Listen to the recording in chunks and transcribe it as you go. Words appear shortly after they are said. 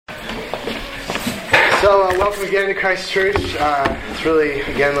So welcome again to Christ Church. It's really,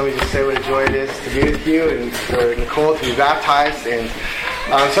 again, let me just say what a joy it is to be with you and for Nicole to be baptized. And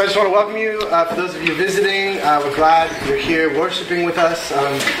so I just want to welcome you. For those of you visiting, we're glad you're here worshiping with us.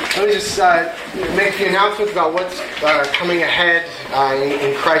 Let me just make a few announcements about what's coming ahead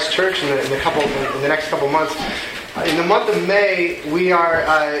in Christ Church in the next couple months. In the month of May, we are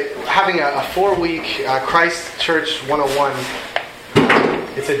having a 4-week Christ Church 101.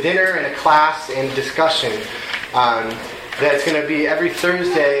 It's a dinner and a class and discussion that's going to be every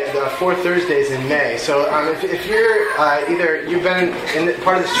Thursday, the 4 Thursdays in May. So if you're either you've been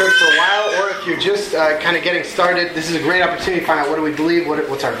part of this church for a while, or if you're just kind of getting started, this is a great opportunity to find out what do we believe,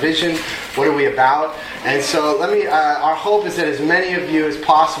 what's our vision, what are we about. And so our hope is that as many of you as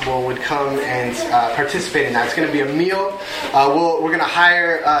possible would come and participate in that. It's going to be a meal. We're going to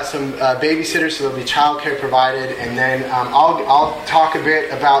hire some babysitters, so there'll be childcare provided. And then I'll talk a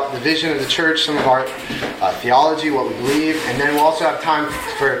bit about the vision of the church, some of our theology, what we believe. And then we'll also have time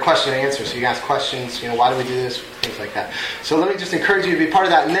for question and answer. So you can ask questions, why do we do this, things like that. So let me just encourage you to be part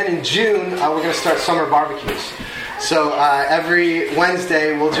of that. And then in June, we're going to start summer barbecues. So every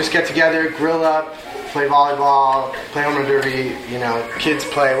Wednesday, we'll just get together, grill up, play volleyball, play home run derby, kids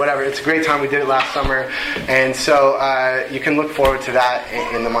play, whatever. It's a great time. We did it last summer. And so you can look forward to that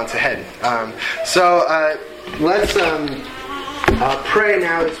in the months ahead. Let's pray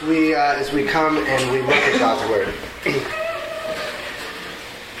now as we come and we look at God's Word.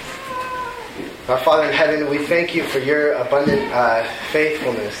 Our Father in heaven, we thank you for your abundant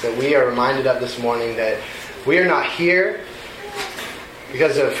faithfulness that we are reminded of this morning, that we are not here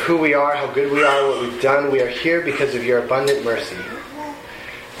because of who we are, how good we are, what we've done. We are here because of your abundant mercy.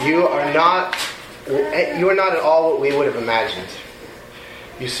 You are not at all what we would have imagined.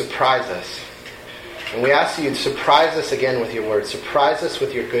 You surprise us. And we ask that you'd surprise us again with your word. Surprise us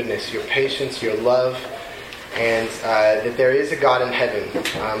with your goodness, your patience, your love, and that there is a God in heaven,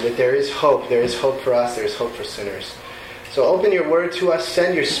 that there is hope. There is hope for us. There is hope for sinners. So open your word to us.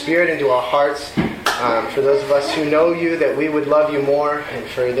 Send your spirit into our hearts. For those of us who know you, that we would love you more. And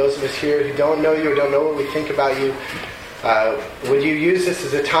for those of us here who don't know you or don't know what we think about you, would you use this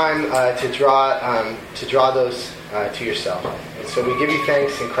as a time to draw those to yourself? And so we give you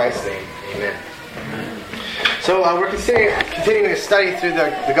thanks in Christ's name. Amen. So we're continuing to study through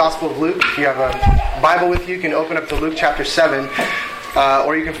the Gospel of Luke. If you have a Bible with you, you can open up to Luke chapter 7,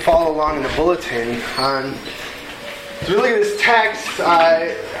 or you can follow along in the bulletin. As we look at this text,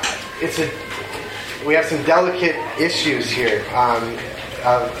 we have some delicate issues here.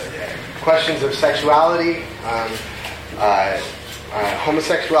 Questions of sexuality,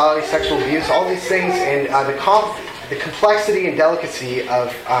 homosexuality, sexual abuse, all these things, and the complexity and delicacy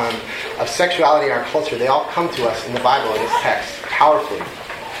of sexuality in our culture, they all come to us in the Bible, in this text, powerfully.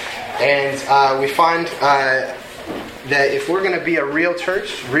 And we find that if we're going to be a real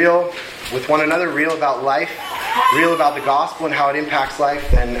church, real with one another, real about life, real about the gospel and how it impacts life,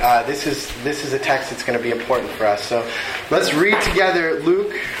 then this is a text that's going to be important for us. So let's read together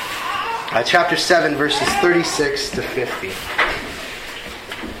Luke chapter 7, verses 36 to 50.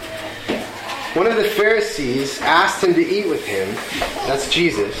 One of the Pharisees asked him to eat with him, that's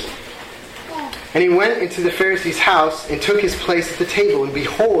Jesus. And he went into the Pharisee's house and took his place at the table. And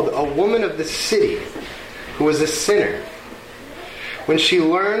behold, a woman of the city, who was a sinner, when she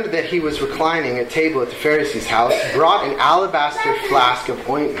learned that he was reclining at table at the Pharisee's house, brought an alabaster flask of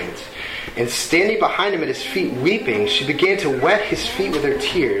ointment. And standing behind him at his feet, weeping, she began to wet his feet with her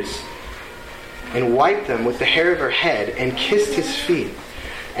tears, and wiped them with the hair of her head, and kissed his feet,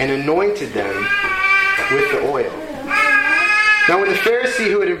 and anointed them with the oil. Now when the Pharisee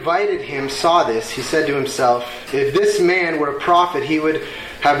who had invited him saw this, he said to himself, if this man were a prophet, he would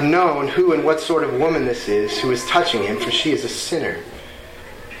have known who and what sort of woman this is who is touching him, for she is a sinner.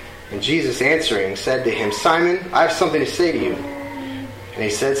 And Jesus answering said to him, Simon, I have something to say to you. And he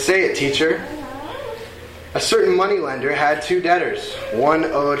said, say it, teacher. A certain moneylender had 2 debtors. One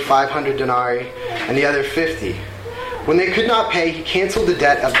owed 500 denarii and the other 50. When they could not pay, he canceled the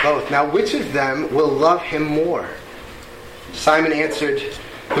debt of both. Now which of them will love him more? Simon answered,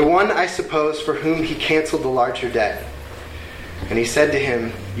 the one, I suppose, for whom he canceled the larger debt. And he said to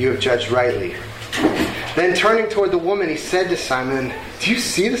him, you have judged rightly. Then turning toward the woman, he said to Simon, do you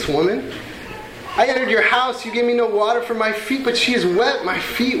see this woman? I entered your house, you gave me no water for my feet, but she has wet my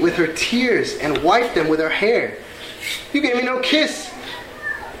feet with her tears and wiped them with her hair. You gave me no kiss.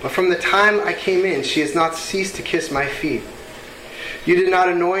 But from the time I came in, she has not ceased to kiss my feet. You did not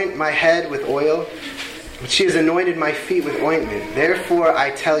anoint my head with oil, but she has anointed my feet with ointment. Therefore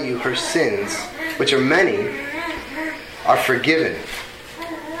I tell you, her sins, which are many, are forgiven.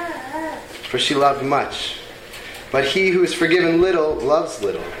 for she loved much. But he who is forgiven little loves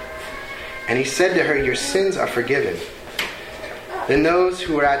little. And he said to her, your sins are forgiven. Then those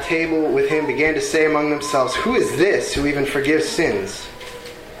who were at table with him began to say among themselves, who is this who even forgives sins?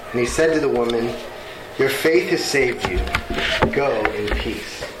 And he said to the woman, your faith has saved you. Go in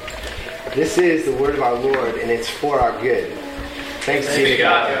peace. This is the word of our Lord, and it's for our good. Thanks be to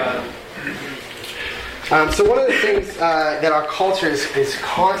God. So one of the things that our culture is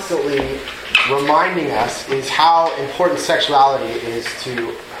constantly reminding us is how important sexuality is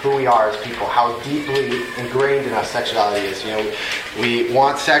to who we are as people, how deeply ingrained in us sexuality is. You know, we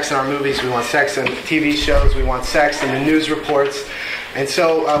want sex in our movies, we want sex in TV shows, we want sex in the news reports, and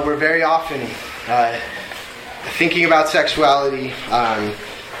so we're very often thinking about sexuality,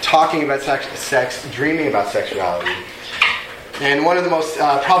 talking about sex, dreaming about sexuality. And one of the most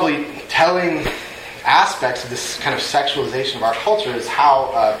probably telling aspects of this kind of sexualization of our culture is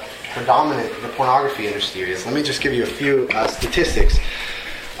how predominant the pornography industry is. Let me just give you a few statistics.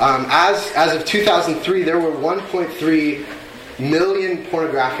 As of 2003, there were 1.3 million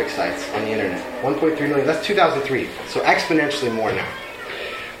pornographic sites on the internet. 1.3 million. That's 2003. So exponentially more now.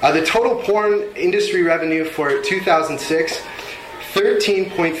 The total porn industry revenue for 2006,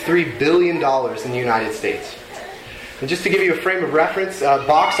 $13.3 billion in the United States. And just to give you a frame of reference,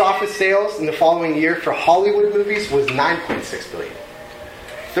 box office sales in the following year for Hollywood movies was $9.6 billion.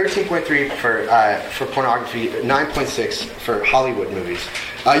 13.3 for pornography, 9.6 for Hollywood movies.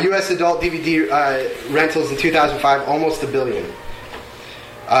 U.S. adult DVD rentals in 2005, almost $1 billion.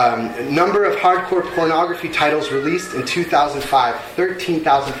 Number of hardcore pornography titles released in 2005,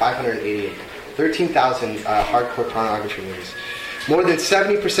 13,588. 13,000 hardcore pornography movies. More than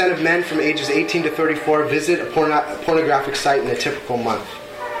 70% of men from ages 18 to 34 visit a pornographic site in a typical month.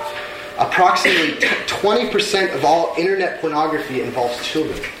 Approximately 20% of all internet pornography involves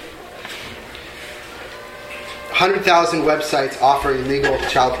children. 100,000 websites offer illegal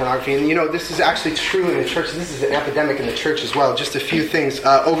child pornography. And you know, this is actually true in the church. This is an epidemic in the church as well. Just a few things.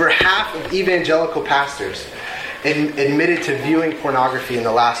 Over half of evangelical pastors admitted to viewing pornography in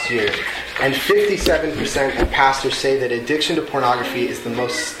the last year. And 57% of pastors say that addiction to pornography is the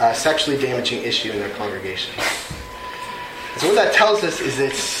most sexually damaging issue in their congregation. So what that tells us is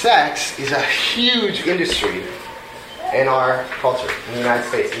that sex is a huge industry in our culture, in the United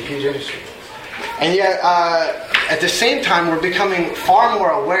States, a huge industry. And yet, at the same time, we're becoming far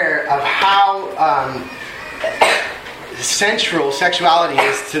more aware of how central sexuality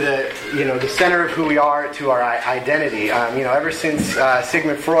is to the center of who we are, to our identity. Ever since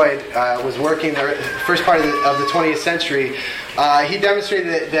Sigmund Freud was working the first part of the 20th century, he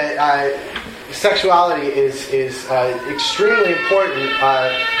demonstrated that sexuality is extremely important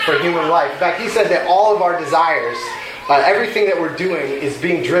for human life. In fact, he said that all of our desires, everything that we're doing, is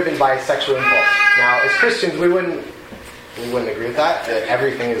being driven by a sexual impulse. Now, as Christians, we wouldn't agree with that.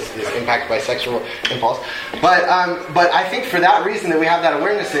 Everything is impacted by sexual impulse. But I think for that reason that we have that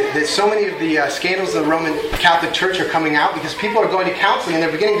awareness that so many of the scandals of the Roman Catholic Church are coming out because people are going to counseling and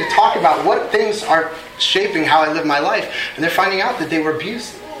they're beginning to talk about what things are shaping how I live my life. And they're finding out that they were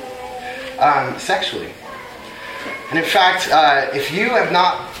abused sexually. And in fact, if you have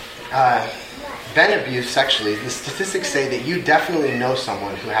not been abused sexually, the statistics say that you definitely know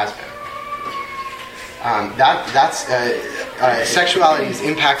someone who has been. Sexuality is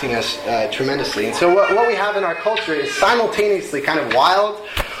impacting us tremendously. And so what we have in our culture is simultaneously kind of wild,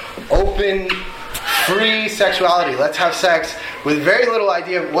 open, free sexuality. Let's have sex with very little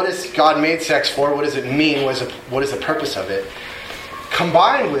idea of what has God made sex for, what does it mean, what is the purpose of it,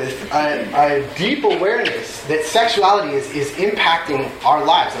 combined with a deep awareness that sexuality is impacting our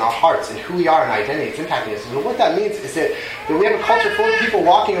lives and our hearts and who we are and identity. It's impacting us. And what that means is that we have a culture full of people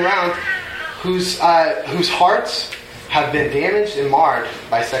walking around whose hearts have been damaged and marred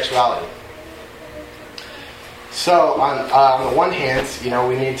by sexuality. So on the one hand,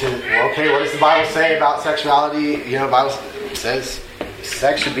 we need to, what does the Bible say about sexuality? The Bible says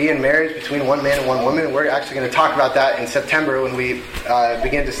sex should be in marriage between one man and one woman. And we're actually going to talk about that in September when we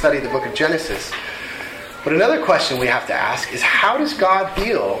begin to study the book of Genesis. But another question we have to ask is, how does God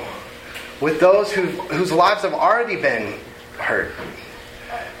deal with those whose lives have already been hurt,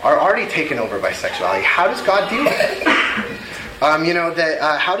 are already taken over by sexuality? How does God deal with it?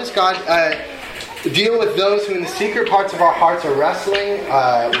 How does God deal with those who in the secret parts of our hearts are wrestling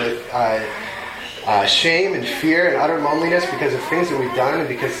with shame and fear and utter loneliness because of things that we've done and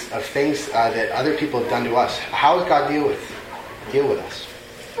because of things that other people have done to us? How does God deal with us?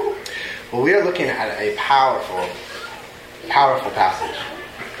 Well, we are looking at a powerful passage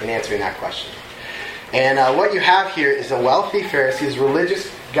in answering that question. And what you have here is a wealthy Pharisee, his religious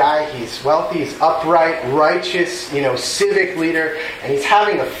guy. He's wealthy, he's upright, righteous, civic leader, and he's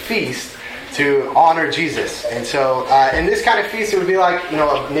having a feast to honor Jesus. And so in this kind of feast, it would be like,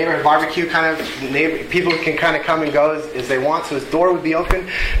 a neighborhood barbecue kind of. People can kind of come and go as they want, so his door would be open.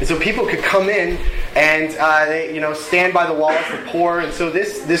 And so people could come in and they, stand by the walls, the poor. And so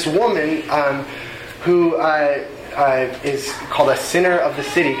this woman who is called a sinner of the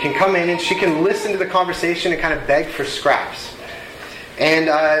city can come in and she can listen to the conversation and kind of beg for scraps. And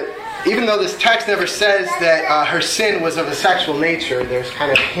even though this text never says that her sin was of a sexual nature, there's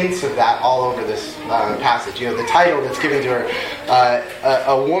kind of hints of that all over this passage. The title that's given to her,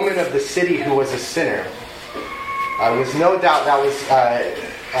 a woman of the city who was a sinner, was no doubt that was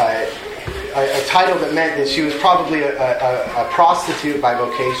a title that meant that she was probably a prostitute by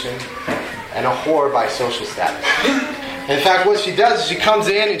vocation and a whore by social status. In fact, what she does is she comes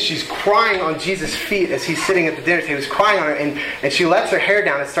in and she's crying on Jesus' feet as he's sitting at the dinner table. She's crying on her, and she lets her hair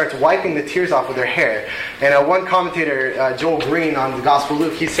down and starts wiping the tears off with her hair. And one commentator, Joel Green, on the Gospel of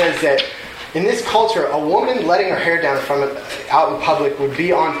Luke, he says that in this culture, a woman letting her hair down out in public would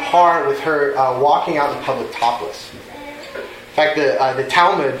be on par with her walking out in public topless. In fact, the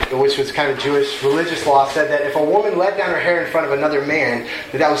Talmud, which was kind of Jewish religious law, said that if a woman let down her hair in front of another man,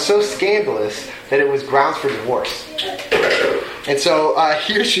 that was so scandalous that it was grounds for divorce. And so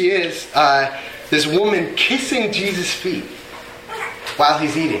here she is, this woman kissing Jesus' feet while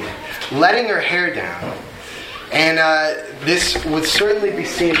he's eating, letting her hair down. And this would certainly be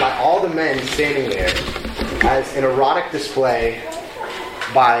seen by all the men standing there as an erotic display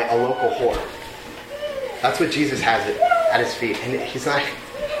by a local whore. That's what Jesus has at his feet. And it's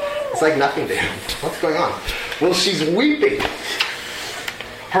like nothing to him. What's going on? Well, she's weeping.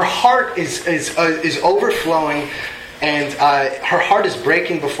 Her heart is overflowing, and her heart is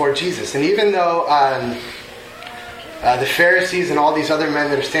breaking before Jesus. And even though the Pharisees and all these other men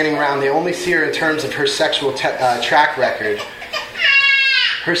that are standing around, they only see her in terms of her sexual track record,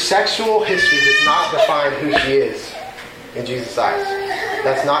 her sexual history does not define who she is in Jesus' eyes.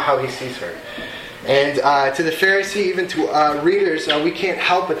 That's not how he sees her. And to the Pharisee, even to readers, we can't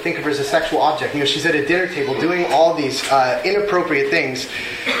help but think of her as a sexual object. She's at a dinner table doing all these inappropriate things,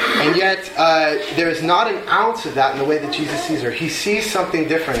 and yet there is not an ounce of that in the way that Jesus sees her. He sees something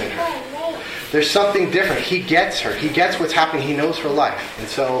different in her. There's something different. He gets her. He gets what's happening. He knows her life. And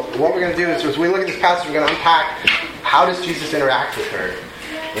so what we're going to do is, as we look at this passage, we're going to unpack how does Jesus interact with her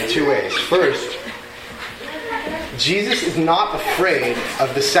in two ways. First, Jesus is not afraid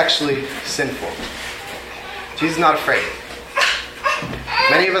of the sexually sinful. Jesus is not afraid.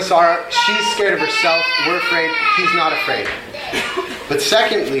 Many of us are. She's scared of herself. We're afraid. He's not afraid. But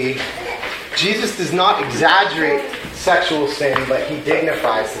secondly, Jesus does not exaggerate sexual sin, but he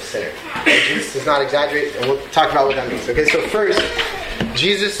dignifies the sinner. Jesus does not exaggerate, and we'll talk about what that means. Okay, so first,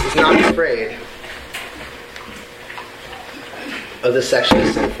 Jesus is not afraid of the sexually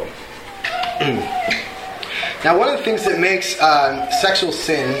sinful. Now, one of the things that makes sexual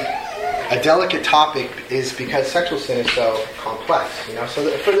sin a delicate topic is because sexual sin is so complex. So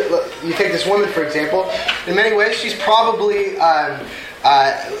you take this woman, for example. In many ways, she's probably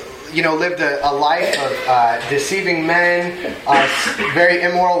lived a life of deceiving men, very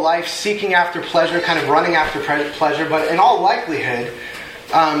immoral life, seeking after pleasure, kind of running after pleasure. But in all likelihood,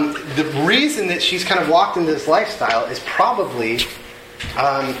 the reason that she's kind of walked into this lifestyle is probably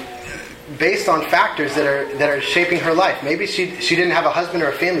based on factors that are shaping her life. Maybe she didn't have a husband or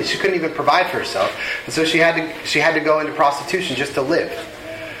a family. She couldn't even provide for herself, and so she had to go into prostitution just to live.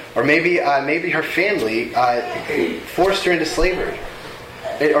 Or maybe her family forced her into slavery,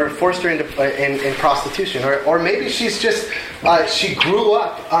 or forced her into in prostitution. Or maybe she's just she grew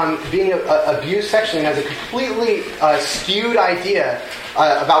up being abused sexually and has a completely skewed idea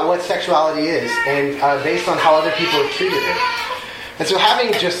about what sexuality is, and based on how other people have treated her. And so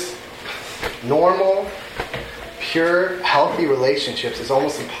having just normal, pure, healthy relationships is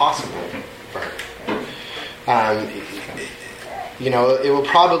almost impossible for her. It will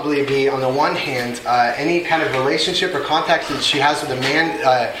probably be, on the one hand, any kind of relationship or contact that she has with a man,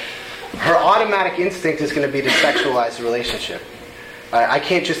 her automatic instinct is going to be to sexualize the relationship. I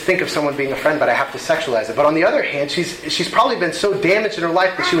can't just think of someone being a friend, but I have to sexualize it. But on the other hand, she's probably been so damaged in her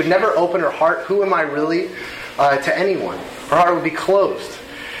life that she would never open her heart, who am I really, to anyone. Her heart would be closed.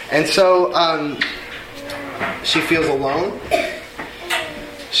 And so she feels alone.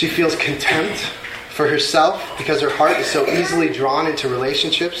 She feels contempt for herself because her heart is so easily drawn into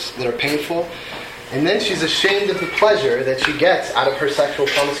relationships that are painful. And then she's ashamed of the pleasure that she gets out of her sexual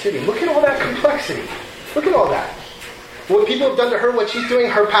promiscuity. Look at all that complexity. Look at all that. What people have done to her, what she's doing,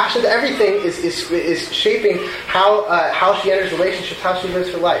 her passion, everything is shaping how she enters relationships, how she lives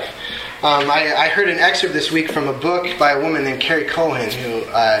her life. I heard an excerpt this week from a book by a woman named Carrie Cohen who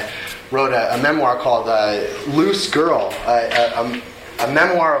wrote a memoir called Loose Girl, a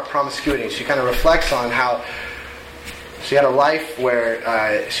memoir of promiscuity. She kind of reflects on how she had a life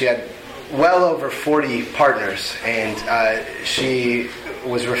where she had well over 40 partners, and she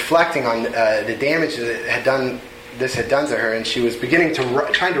was reflecting on the damage that this had done to her, and she was beginning to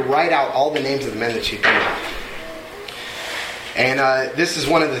trying to write out all the names of the men that she'd been with. And this is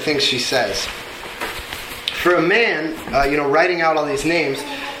one of the things she says. For a man, writing out all these names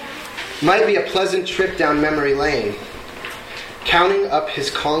might be a pleasant trip down memory lane, counting up his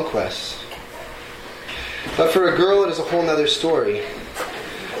conquests. But for a girl, it is a whole other story.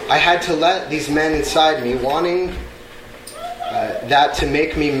 I had to let these men inside me, wanting that to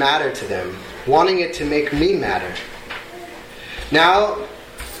make me matter to them, wanting it to make me matter. Now,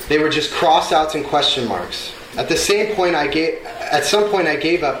 they were just cross-outs and question marks. At some point I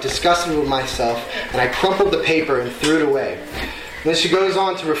gave up, disgusted with myself, and I crumpled the paper and threw it away. Then she goes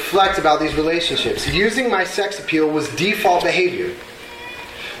on to reflect about these relationships. Using my sex appeal was default behavior.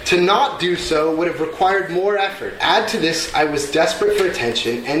 To not do so would have required more effort. Add to this, I was desperate for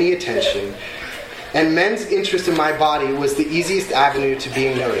attention, any attention, and men's interest in my body was the easiest avenue to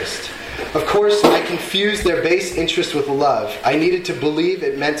being noticed. Of course, I confused their base interest with love. I needed to believe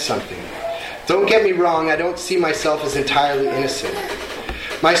it meant something. Don't get me wrong, I don't see myself as entirely innocent.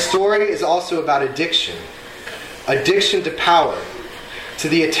 My story is also about addiction. Addiction to power, to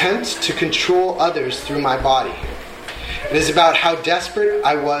the attempt to control others through my body. It is about how desperate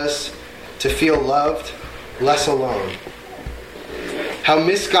I was to feel loved, less alone. How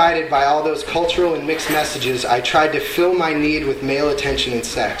misguided by all those cultural and mixed messages I tried to fill my need with male attention and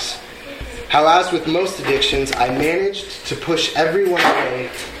sex. How, as with most addictions, I managed to push everyone away,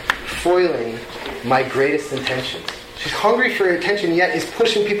 foiling my greatest intentions. She's hungry for attention, yet is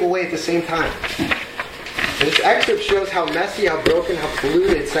pushing people away at the same time. And this excerpt shows how messy, how broken, how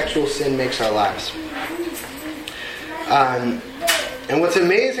polluted sexual sin makes our lives. And what's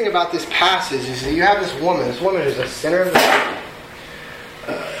amazing about this passage is that you have this woman who's a sinner of the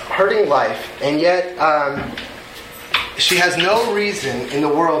hurting life, and yet she has no reason in the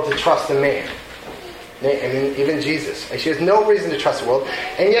world to trust a man. I mean, even Jesus. She has no reason to trust the world,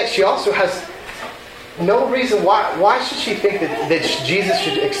 and yet she also has no reason why should she think that Jesus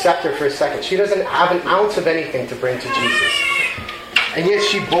should accept her for a second. She doesn't have an ounce of anything to bring to Jesus. And yet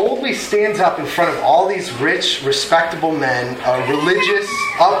she boldly stands up in front of all these rich, respectable men, religious,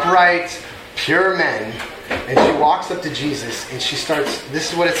 upright, pure men, and she walks up to Jesus and she starts,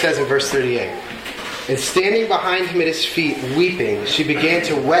 this is what it says in verse 38. And standing behind him at his feet, weeping, she began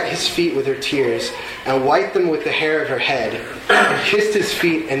to wet his feet with her tears and wipe them with the hair of her head and kissed his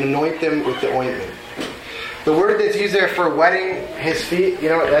feet and anoint them with the ointment. The word that's used there for wetting his feet,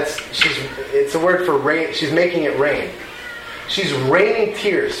 it's a word for rain. She's making it rain. She's raining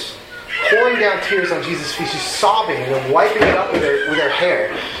tears, pouring down tears on Jesus' feet. She's sobbing and wiping it up with her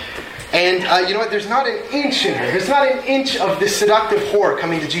hair. And you know what? There's not an inch in her. There's not an inch of this seductive whore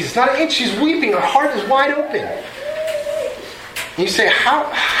coming to Jesus. Not an inch. She's weeping. Her heart is wide open. And you say,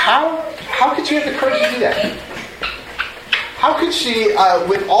 how could she have the courage to do that? How could she,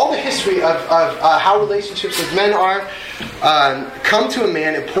 with all the history of how relationships with men are, come to a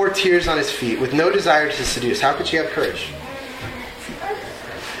man and pour tears on his feet with no desire to seduce? How could she have courage?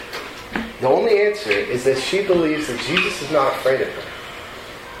 The only answer is that she believes that Jesus is not afraid of her.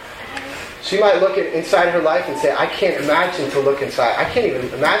 She might look inside her life and say, I can't imagine to look inside. I can't even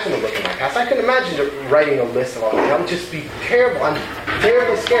imagine to look in my past. I can imagine writing a list of all that. I'll just be terrible. I'm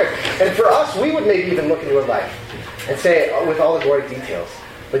terribly scared. And for us, we would maybe even look into her life and say, with all the gory details.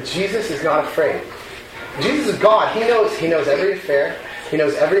 But Jesus is not afraid. Jesus is God. He knows every affair. He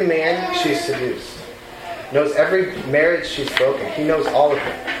knows every man she's seduced. He knows every marriage she's broken. He knows all of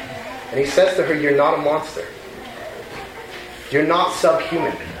it. And he says to her, you're not a monster. You're not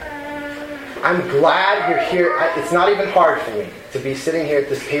subhuman. I'm glad you're here. It's not even hard for me to be sitting here at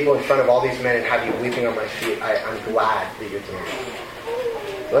this table in front of all these men and have you weeping on my feet. I'm glad that you're doing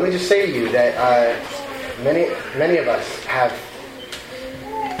it. Let me just say to you that many of us have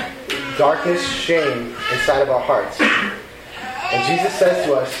darkness, shame inside of our hearts. And Jesus says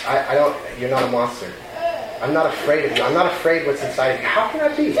to us, you're not a monster. I'm not afraid of you. I'm not afraid what's inside of you. How can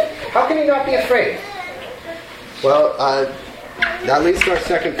I be? How can you not be afraid? Well, that leads to our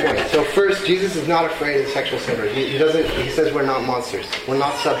second point. So first, Jesus is not afraid of sexual sin. He says we're not monsters. We're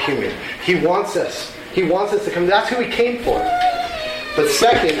not subhuman. He wants us. He wants us to come. That's who he came for. But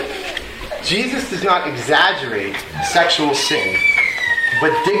second, Jesus does not exaggerate sexual sin,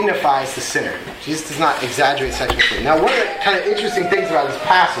 but dignifies the sinner. Jesus does not exaggerate sexual sin. Now, one of the kind of interesting things about this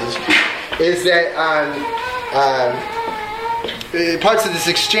passage is that parts of this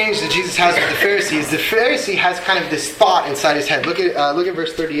exchange that Jesus has with the Pharisees, the Pharisee has kind of this thought inside his head. Look at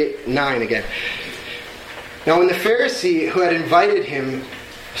verse 39 again. Now, when the Pharisee who had invited him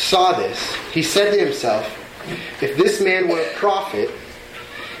saw this, he said to himself, "If this man were a prophet,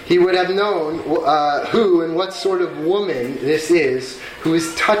 he would have known who and what sort of woman this is who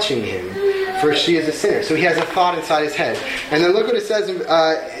is touching him, for she is a sinner." So he has a thought inside his head. And then look what it says,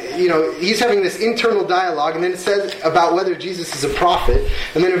 he's having this internal dialogue, and then it says about whether Jesus is a prophet.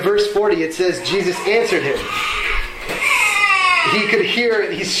 And then in verse 40 it says, Jesus answered him. He could hear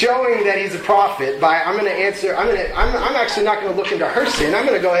it. He's showing that he's a prophet by, I'm actually not going to look into her sin. I'm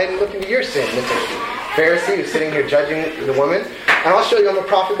going to go ahead and look into your sin, Mr. Pharisee, who's sitting here judging the woman. And I'll show you I'm a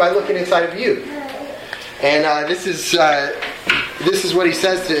prophet by looking inside of you. And this is what he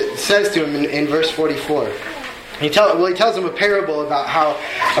says to him in verse 44. He tells him a parable about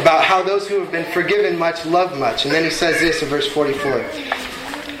how those who have been forgiven much love much. And then he says this in verse 44.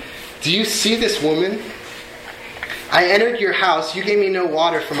 "Do you see this woman? I entered your house, you gave me no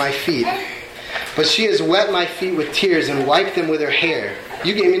water for my feet, but she has wet my feet with tears and wiped them with her hair.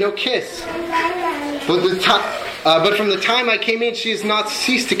 You gave me no kiss. But from the time I came in, she has not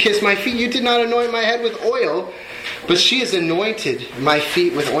ceased to kiss my feet. You did not anoint my head with oil, but she has anointed my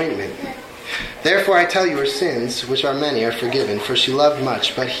feet with ointment. Therefore I tell you, her sins, which are many, are forgiven, for she loved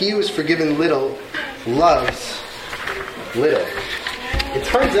much. But he who is forgiven little loves little." It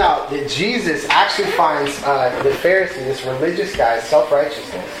turns out that Jesus actually finds the Pharisee, this religious guy's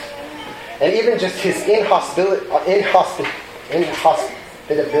self-righteousness, and even just his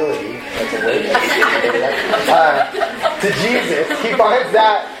inhospitability, that's a word, to Jesus, he finds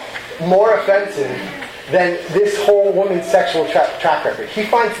that more offensive than this whole woman's sexual track record. He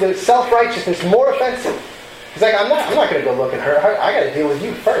finds the self-righteousness more offensive. He's like, I'm not going to go look at her. I got to deal with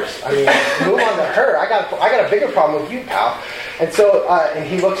you first. I mean, move on to her. I got a bigger problem with you, pal. And so, and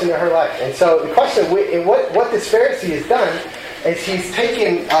he looks into her life. And so, the question, what this Pharisee has done is he's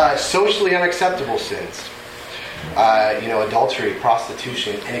taken socially unacceptable sins, adultery,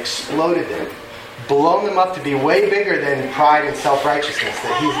 prostitution, and exploded them, blown them up to be way bigger than pride and self-righteousness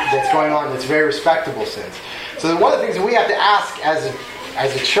that's going on. That's very respectable sins. So, one of the things that we have to ask as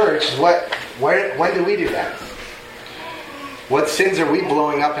a church is when do we do that? What sins are we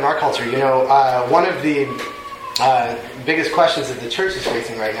blowing up in our culture? One of the biggest questions that the church is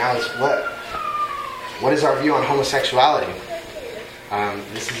facing right now is what is our view on homosexuality?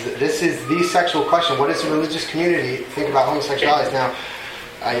 This is the sexual question. What does the religious community think about homosexuality? Now,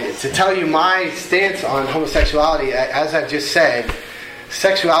 to tell you my stance on homosexuality, as I've just said,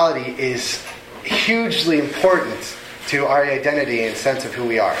 sexuality is hugely important to our identity and sense of who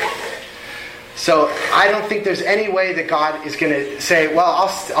we are. So I don't think there's any way that God is going to say, well,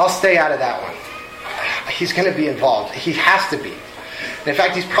 I'll stay out of that one. He's going to be involved. He has to be. And in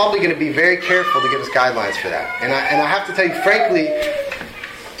fact, he's probably going to be very careful to give us guidelines for that. And I have to tell you, frankly,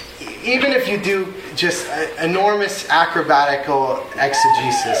 even if you do just enormous acrobatical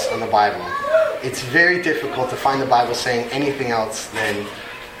exegesis on the Bible, it's very difficult to find the Bible saying anything else than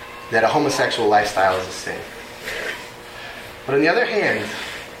that a homosexual lifestyle is a sin. But on the other hand,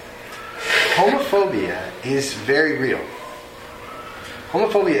 homophobia is very real.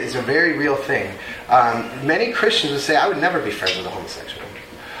 Homophobia is a very real thing. Many Christians would say, I would never be friends with a homosexual.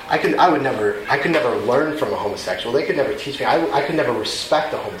 I could never learn from a homosexual. They could never teach me. I could never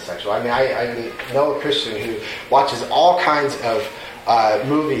respect a homosexual. I mean, I know a Christian who watches all kinds of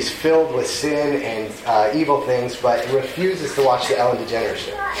movies filled with sin and evil things, but refuses to watch the Ellen DeGeneres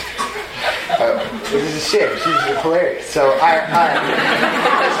show. Which is a shame. She's hilarious. So I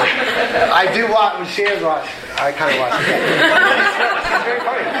do watch when she has watched. I kind of watch it. She's very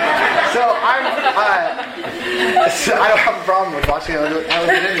funny. So I don't have a problem with watching Ellen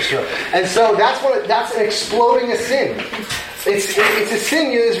DeGeneres show. And so that's an exploding a sin. It's a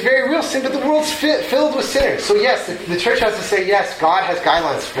sin. It's a very real sin, but the world's filled with sinners. So yes, the church has to say, yes, God has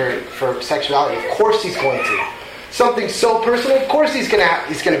guidelines for sexuality. Of course He's going to. Something so personal, of course He's going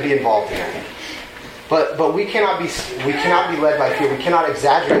to be involved in it. But we cannot be led by fear. We cannot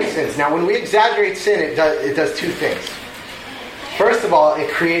exaggerate sins. Now, when we exaggerate sin, it does two things. First of all,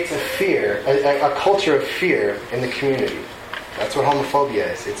 it creates a culture of fear in the community. That's what homophobia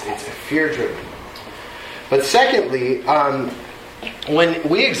is. It's fear-driven. But secondly, when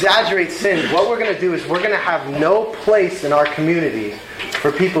we exaggerate sin, what we're going to do is we're going to have no place in our community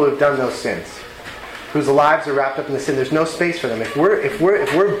for people who've done those sins. whose lives are wrapped up in the sin. There's no space for them. If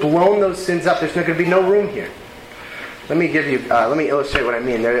we're blown those sins up, there's not going to be no room here. Let me illustrate what I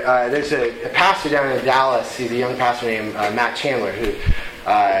mean. There's a pastor down in Dallas. He's a young pastor named Matt Chandler, who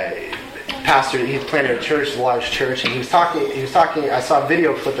he planted a church, a large church, and he was talking. I saw a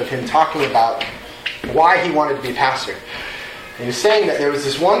video clip of him talking about why he wanted to be pastor. And he was saying that there was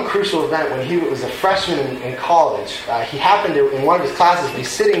this one crucial event when he was a freshman in college. He happened to, in one of his classes, be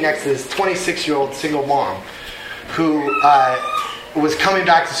sitting next to this 26-year-old single mom who was coming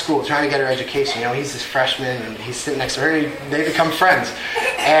back to school, trying to get her education. You know, he's this freshman, and he's sitting next to her, and they become friends.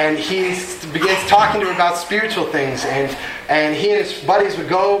 And he begins talking to her about spiritual things, and he and his buddies would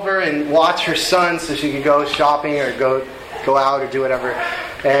go over and watch her son so she could go shopping or go out or do whatever.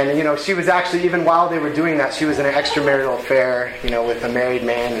 And, you know, she was actually, even while they were doing that, she was in an extramarital affair, you know, with a married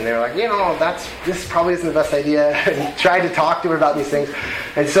man. And they were like, you know, this probably isn't the best idea. And tried to talk to her about these things.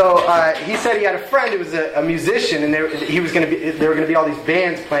 And so he said he had a friend who was a musician, and there were going to be all these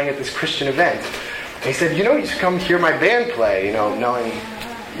bands playing at this Christian event. And he said, you know, you should come hear my band play, you know, knowing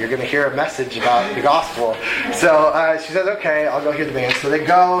you're going to hear a message about the gospel. So she says, okay, I'll go hear the band. So they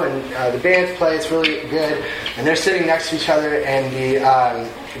go, and the bands play. It's really good. And they're sitting next to each other, and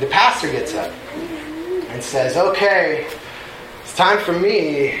the pastor gets up and says, okay, it's time for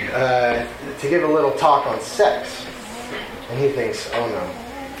me to give a little talk on sex. And he thinks, oh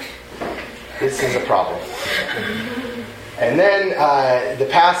no, this is a problem. And then the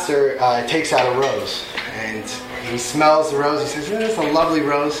pastor takes out a rose, and he smells the rose. He says, isn't this a lovely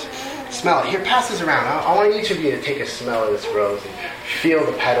rose? Smell it. Here, pass this around. I want each of you to take a smell of this rose and feel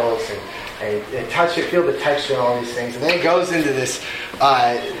the petals and touch it, feel the texture and all these things. And then he goes into this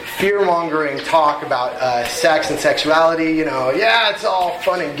fear-mongering talk about sex and sexuality. You know, yeah, it's all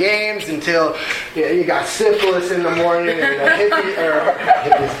fun and games until you got syphilis in the morning and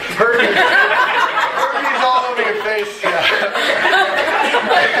herpes all over your face.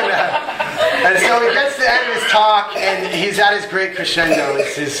 And so he gets to the end of his talk, and he's at his great crescendo.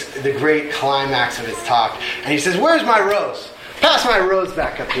 It's the great climax of his talk. And he says, where's my rose? Pass my rose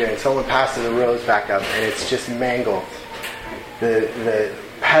back up here. And someone passes the rose back up, and it's just mangled. The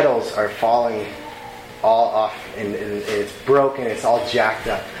petals are falling all off, and it's broken. It's all jacked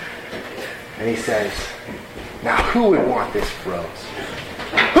up. And he says, now who would want this rose?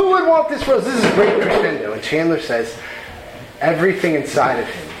 Who would want this rose? This is great crescendo. And Chandler says, everything inside of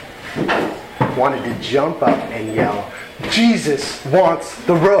him wanted to jump up and yell, Jesus wants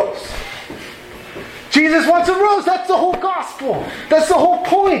the rose. Jesus wants a rose. That's the whole gospel. That's the whole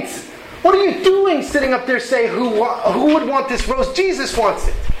point. What are you doing sitting up there saying who would want this rose? Jesus wants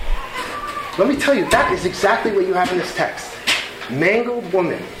it. Let me tell you, that is exactly what you have in this text. Mangled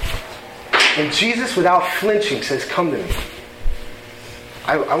woman. And Jesus, without flinching, says, come to me.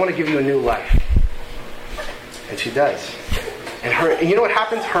 I want to give you a new life. And she does. And you know what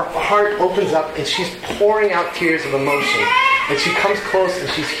happens? Her heart opens up, and she's pouring out tears of emotion. And she comes close, and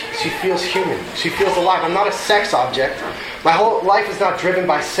she feels human. She feels alive. I'm not a sex object. My whole life is not driven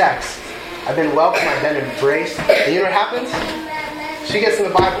by sex. I've been welcomed. I've been embraced. And you know what happens? She gets in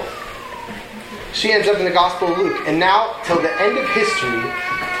the Bible. She ends up in the Gospel of Luke. And now, till the end of history,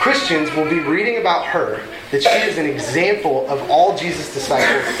 Christians will be reading about her, that she is an example of all Jesus'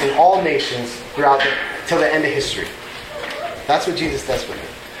 disciples in all nations till the end of history. That's what Jesus does with it.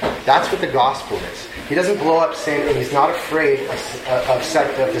 That's what the gospel is. He doesn't blow up sin, and he's not afraid of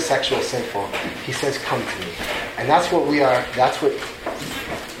the sexual sinful. He says, come to me. And that's what we are. That's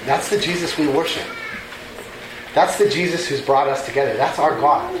the Jesus we worship. That's the Jesus who's brought us together. That's our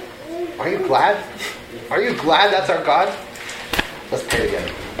God. Are you glad? Are you glad that's our God? Let's pray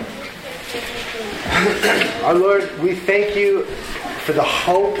together. Our Lord, we thank you for the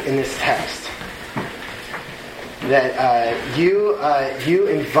hope in this text. That you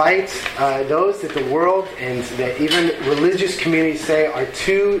invite those that the world and that even religious communities say are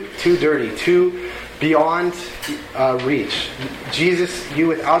too dirty, too beyond reach. Jesus, you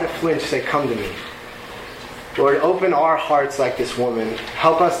without a flinch say, come to me. Lord, open our hearts like this woman.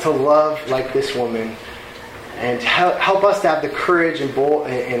 Help us to love like this woman. And help us to have the courage and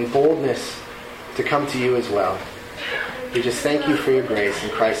boldness to come to you as well. We just thank you for your grace. In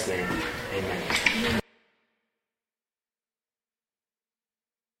Christ's name, amen.